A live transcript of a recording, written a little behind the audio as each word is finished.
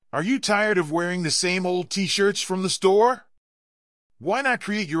Are you tired of wearing the same old t-shirts from the store? Why not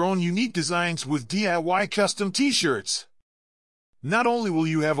create your own unique designs with DIY custom t-shirts? Not only will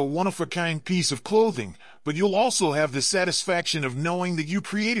you have a one-of-a-kind piece of clothing, but you'll also have the satisfaction of knowing that you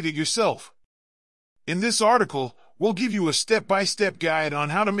created it yourself. In this article, we'll give you a step-by-step guide on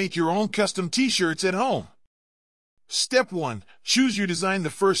how to make your own custom t-shirts at home. Step 1. Choose your design. The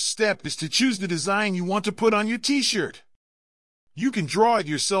first step is to choose the design you want to put on your t-shirt. You can draw it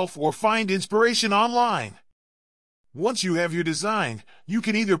yourself or find inspiration online. Once you have your design, you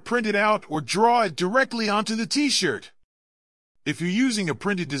can either print it out or draw it directly onto the t-shirt. If you're using a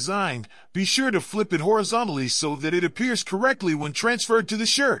printed design, be sure to flip it horizontally so that it appears correctly when transferred to the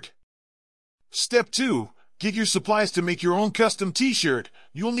shirt. Step 2. Get your supplies. To make your own custom t-shirt,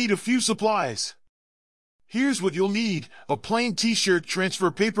 you'll need a few supplies. Here's what you'll need: a plain t-shirt, transfer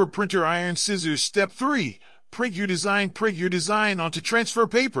paper, printer, iron, scissors. Step 3. Print your design. Print your design onto transfer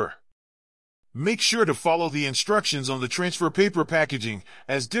paper. Make sure to follow the instructions on the transfer paper packaging,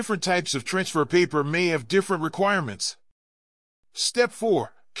 as different types of transfer paper may have different requirements. Step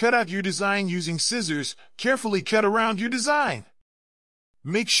 4. Cut out your design using scissors. Carefully cut around your design.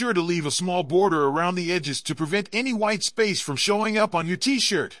 Make sure to leave a small border around the edges to prevent any white space from showing up on your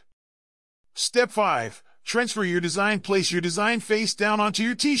t-shirt. Step 5. Transfer your design. Place your design face down onto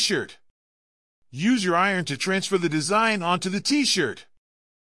your t-shirt. Use your iron to transfer the design onto the t-shirt.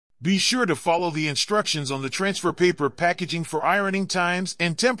 Be sure to follow the instructions on the transfer paper packaging for ironing times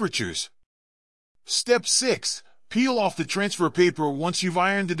and temperatures. Step 6. Peel off the transfer paper. Once you've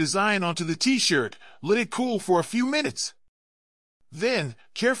ironed the design onto the t-shirt, let it cool for a few minutes. Then,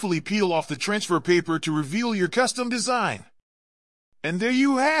 carefully peel off the transfer paper to reveal your custom design. And there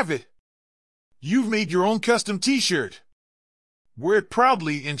you have it. You've made your own custom t-shirt. Wear it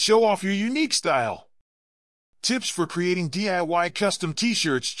proudly and show off your unique style. Tips for creating DIY custom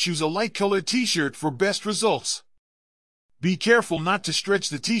t-shirts: choose a light-colored t-shirt for best results. Be careful not to stretch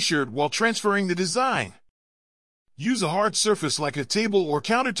the t-shirt while transferring the design. Use a hard surface like a table or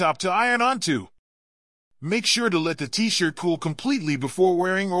countertop to iron onto. Make sure to let the t-shirt cool completely before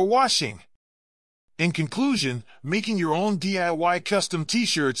wearing or washing. In conclusion, making your own DIY custom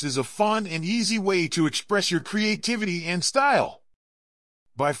t-shirts is a fun and easy way to express your creativity and style.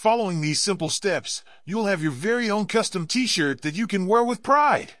 By following these simple steps, you'll have your very own custom t-shirt that you can wear with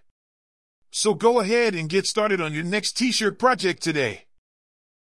pride. So go ahead and get started on your next t-shirt project today.